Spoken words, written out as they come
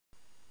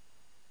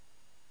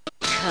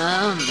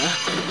Come,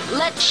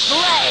 let's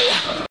play!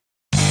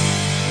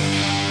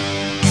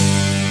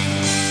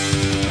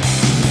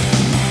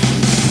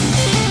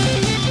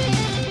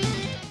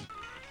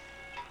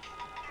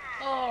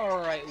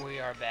 Alright, we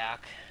are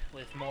back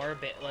with more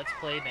Let's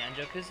Play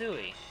Banjo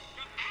Kazooie.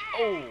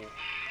 Oh!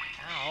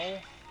 Ow!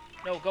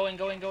 No, go in,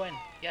 go in, go in!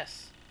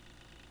 Yes!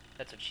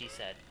 That's what she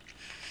said.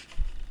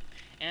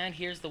 And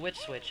here's the witch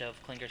switch of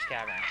Clinker's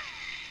Cavern.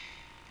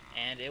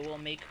 And it will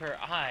make her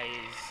eyes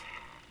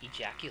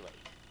ejaculate.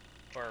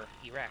 Or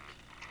erect.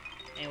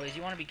 Anyways,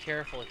 you want to be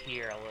careful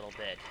here a little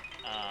bit.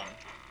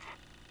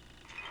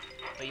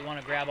 But you want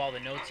to grab all the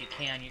notes you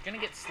can. You're going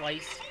to get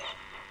sliced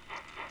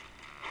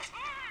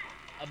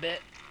a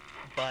bit,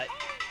 but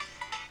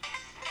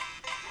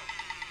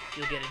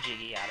you'll get a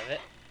jiggy out of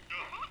it.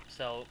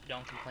 So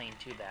don't complain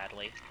too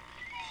badly.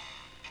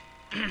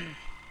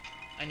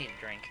 I need a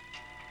drink.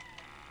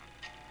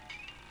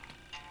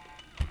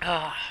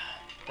 Ah,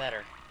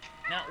 better.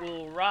 Now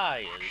we'll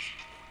rise.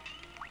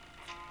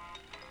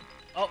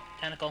 Oh,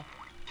 tentacle.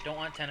 Don't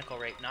want tentacle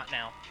rape, not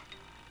now.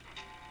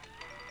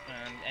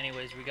 And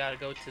anyways, we gotta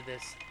go to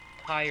this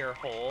higher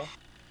hole.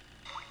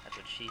 That's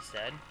what she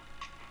said.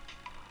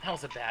 That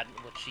was a bad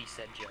what she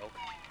said joke.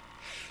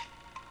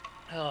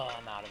 Oh,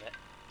 I'm out of it.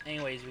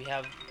 Anyways, we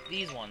have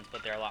these ones,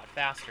 but they're a lot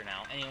faster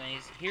now.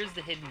 Anyways, here's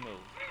the hidden move.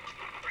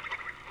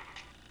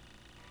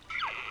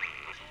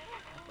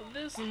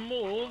 This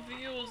move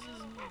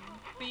uses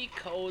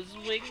Biko's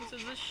wings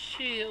as a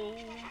shield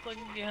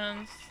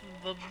against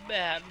the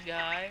bad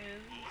guys.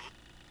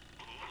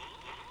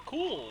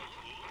 Cool.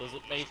 Does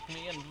it make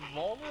me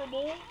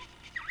invulnerable?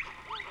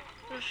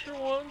 It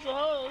sure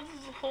does.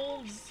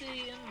 Hold Z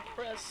and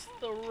press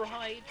the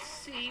right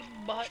C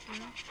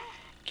button.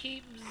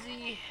 Keep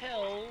Z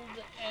held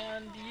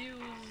and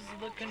use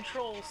the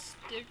control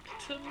stick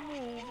to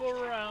move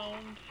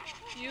around.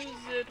 Use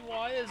it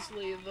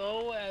wisely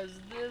though, as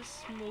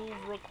this move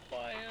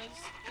requires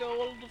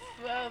gold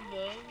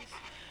feathers,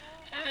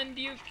 and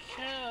you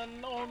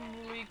can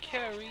only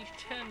carry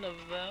 10 of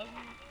them.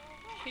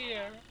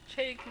 Here,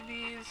 take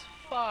these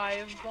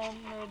 5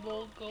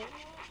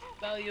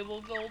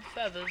 valuable gold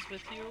feathers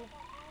with you.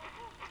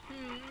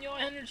 Your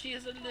energy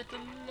is a little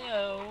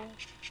low.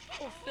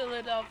 We'll fill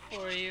it up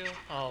for you.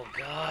 Oh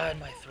god,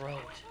 my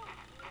throat.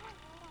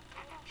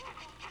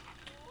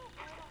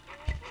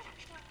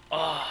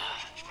 Oh.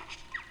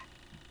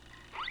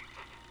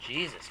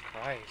 Jesus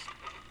Christ.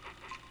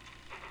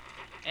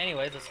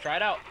 Anyways, let's try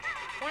it out.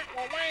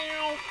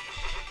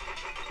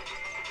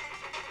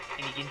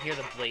 And you can hear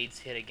the blades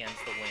hit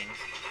against the wings.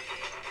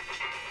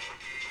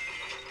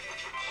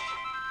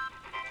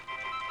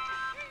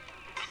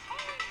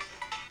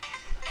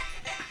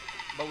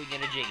 But we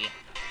get a jiggy.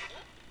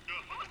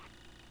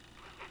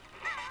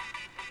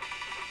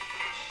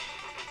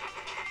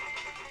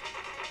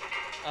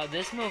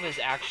 This move is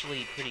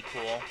actually pretty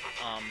cool.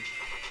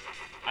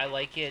 I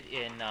like it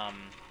in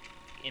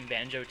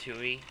Banjo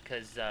Kazooie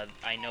because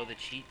I know the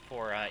cheat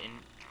for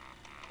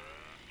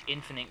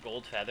infinite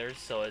gold feathers,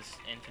 so it's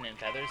infinite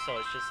feathers, so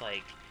it's just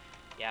like,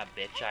 yeah,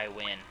 bitch, I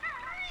win.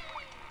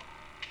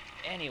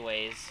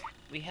 Anyways,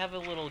 we have a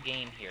little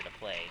game here to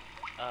play.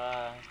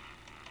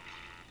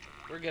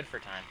 We're good for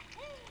time.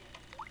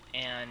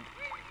 And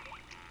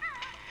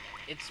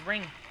it's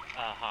ring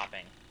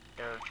hopping,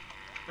 or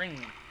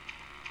ring,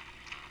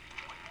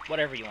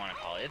 whatever you want to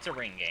call it. It's a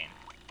ring game.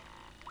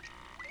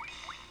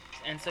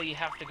 And so you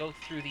have to go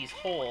through these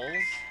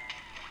holes.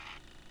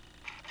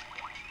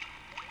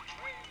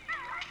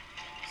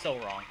 So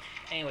wrong.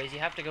 Anyways, you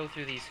have to go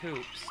through these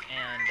hoops,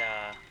 and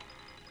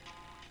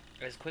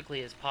as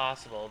quickly as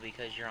possible,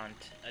 because you're on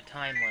a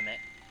time limit.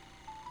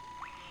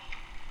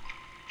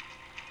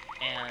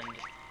 And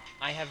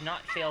I have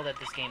not failed at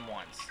this game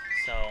once,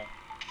 so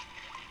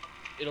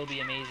it'll be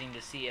amazing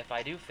to see if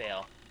I do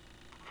fail.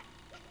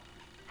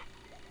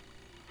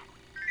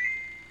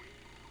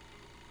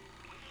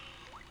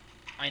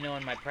 I know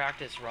in my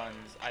practice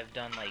runs, I've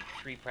done like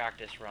 3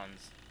 practice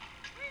runs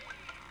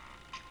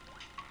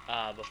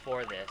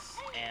before this,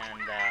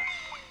 and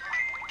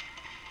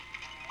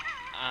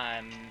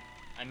I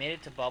made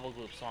it to Bubble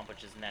Gloop Swamp,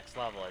 which is the next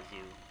level, as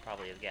you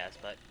probably have guessed,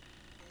 but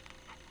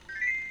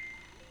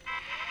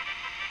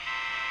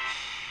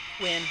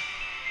win.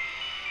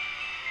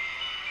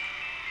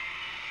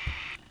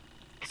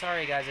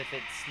 Sorry guys if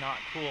it's not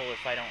cool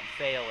if I don't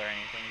fail or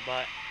anything,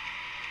 but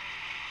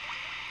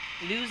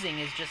losing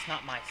is just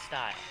not my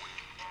style.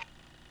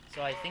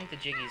 So I think the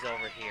jiggy's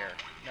over here.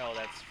 No,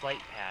 that's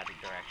flight pad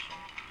direction.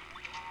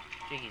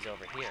 Jiggy's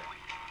over here.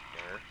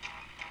 Dirt.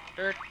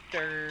 Dirt,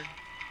 dirt.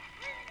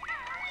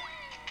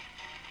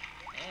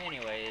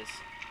 Anyways.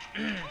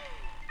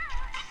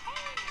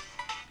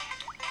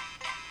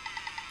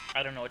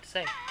 I don't know what to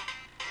say.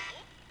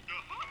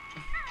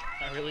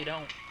 I really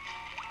don't.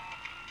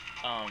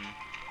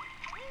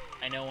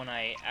 I know when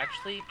I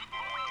actually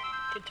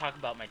could talk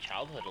about my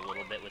childhood a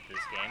little bit with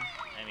this game.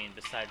 I mean,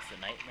 besides the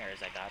nightmares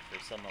I got for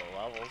some of the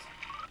levels.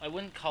 I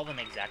wouldn't call them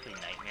exactly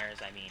nightmares.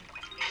 I mean,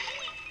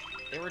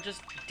 they were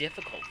just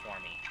difficult for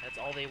me. That's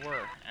all they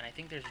were. And I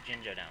think there's a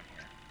Jinjo down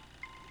here.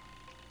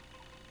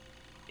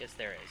 Yes,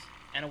 there is.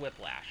 And a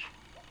whiplash.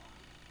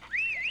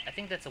 I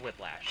think that's a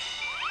whiplash.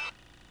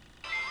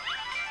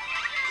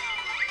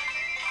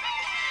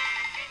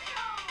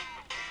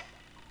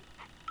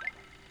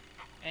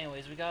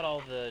 Anyways, we got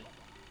all the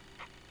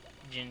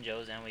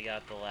Jinjos, and we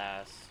got the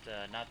last,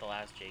 not the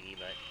last Jiggy,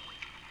 but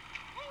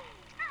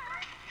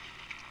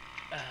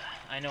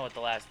I know what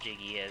the last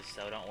Jiggy is,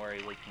 so don't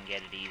worry, we can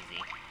get it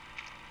easy.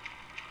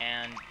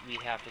 And we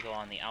have to go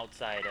on the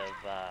outside of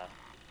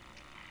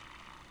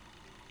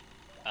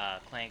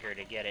Clanker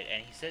to get it,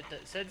 and he said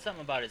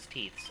something about his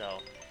teeth, so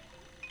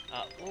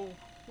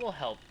we'll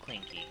help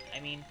Clinky.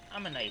 I mean,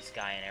 I'm a nice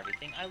guy and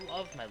everything. I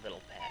love my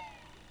little pet.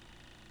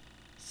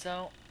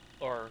 So,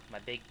 or my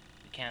big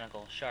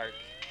mechanical shark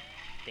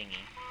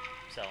thingy.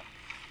 So,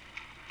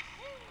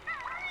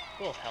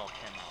 we'll help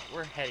him out.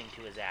 We're heading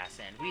to his ass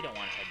end. We don't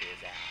want to head to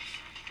his ass.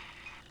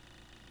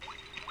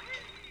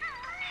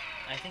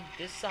 I think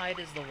this side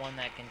is the one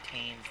that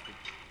contains the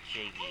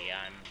Jiggy.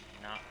 I'm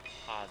not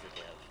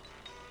positive.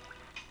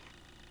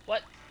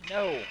 What?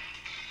 No!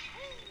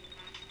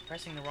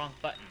 Pressing the wrong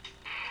button.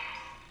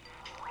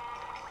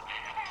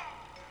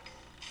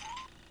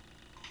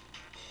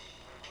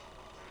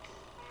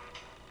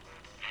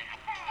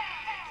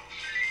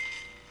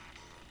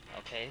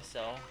 Okay,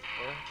 so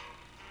we're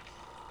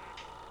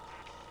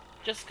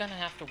just gonna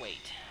have to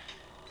wait.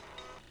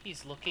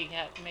 He's looking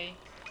at me.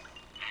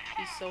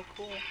 He's so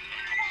cool.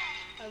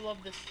 I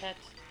love this pet.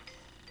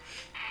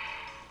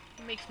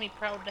 It makes me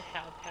proud to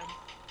have him.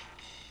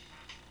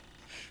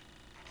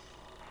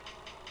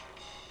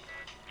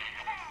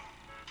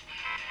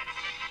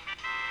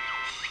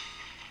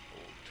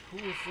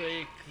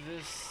 Toothache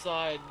this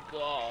side,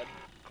 God.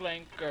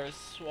 Clanker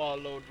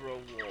swallowed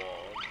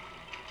reward.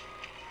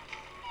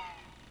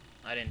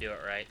 I didn't do it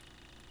right.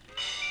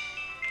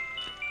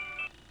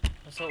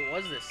 So it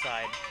was this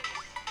side.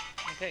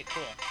 Okay,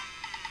 cool.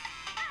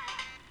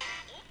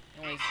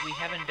 Anyways, we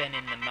haven't been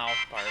in the mouth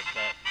part,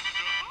 but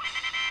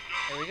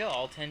there we go,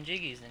 all 10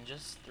 Jiggies in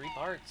just 3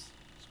 parts.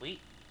 Sweet.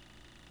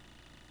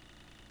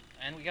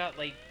 And we got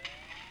like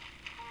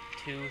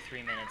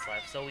 2-3 minutes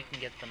left, so we can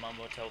get the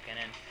Mumbo token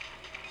and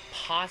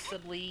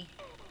possibly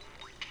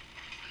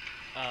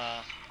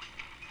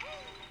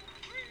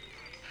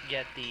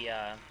get the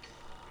I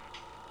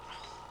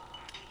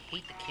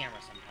hate the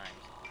camera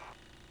sometimes.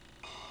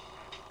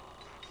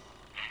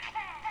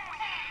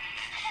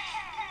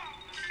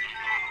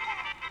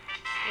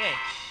 Yay.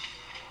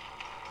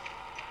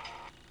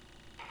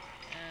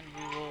 And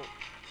we will...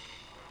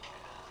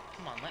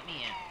 Come on, let me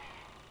in.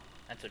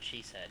 That's what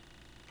she said.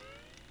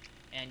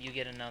 And you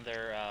get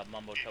another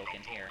Mumbo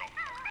token here.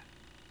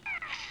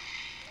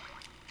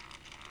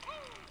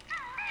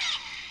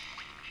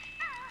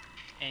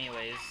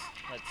 Anyways,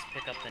 let's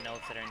pick up the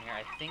notes that are in here.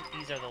 I think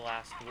these are the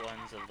last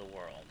ones of the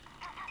world.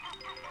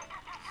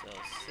 So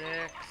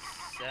 6,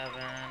 7,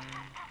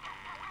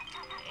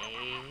 8,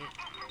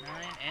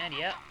 9, and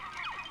yep.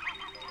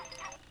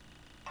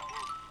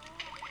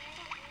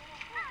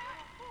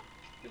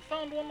 You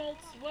found one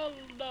else. Well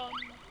done.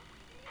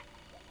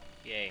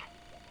 Yay.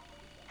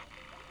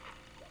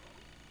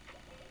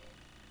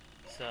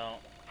 So,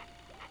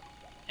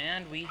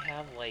 and we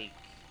have like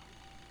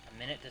a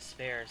minute to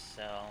spare,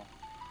 so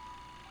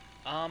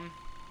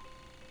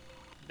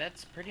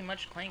that's pretty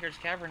much Clanker's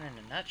Cavern in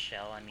a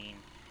nutshell. I mean,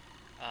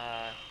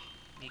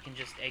 you can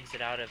just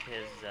exit out of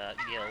his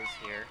gills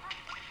here,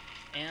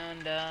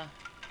 and yeah,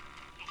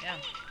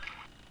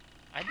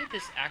 I did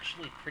this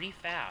actually pretty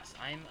fast.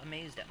 I'm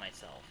amazed at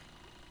myself.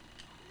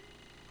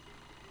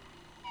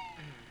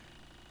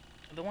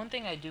 The one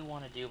thing I do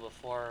want to do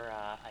before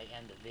I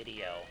end the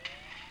video,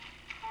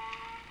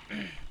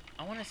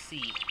 I want to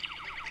see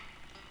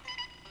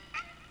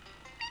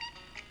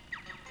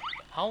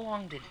how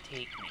long did it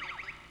take me?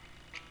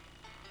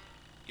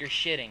 You're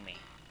shitting me.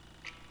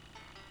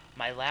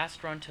 My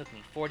last run took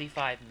me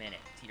 45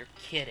 minutes. You're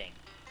kidding.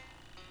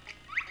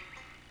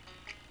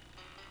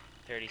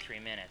 33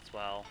 minutes.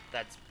 Well,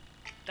 that's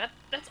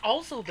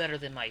also better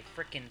than my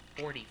frickin'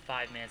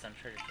 45 minutes on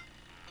Treasure.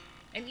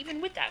 And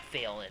even with that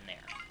fail in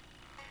there.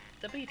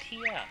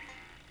 WTF.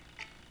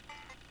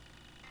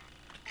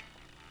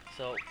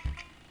 So,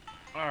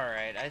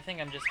 alright, I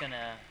think I'm just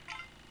gonna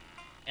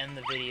end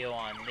the video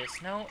on this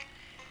note.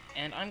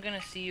 And I'm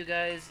gonna see you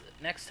guys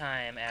next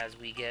time as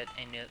we get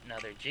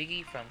another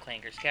Jiggy from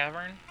Clanker's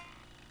Cavern.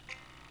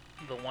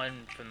 The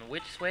one from the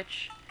Witch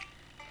Switch.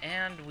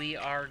 And we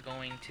are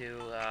going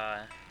to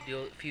do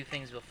a few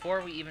things before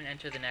we even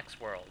enter the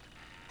next world.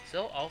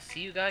 So, I'll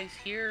see you guys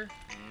here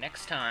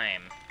next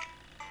time.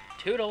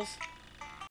 Toodles!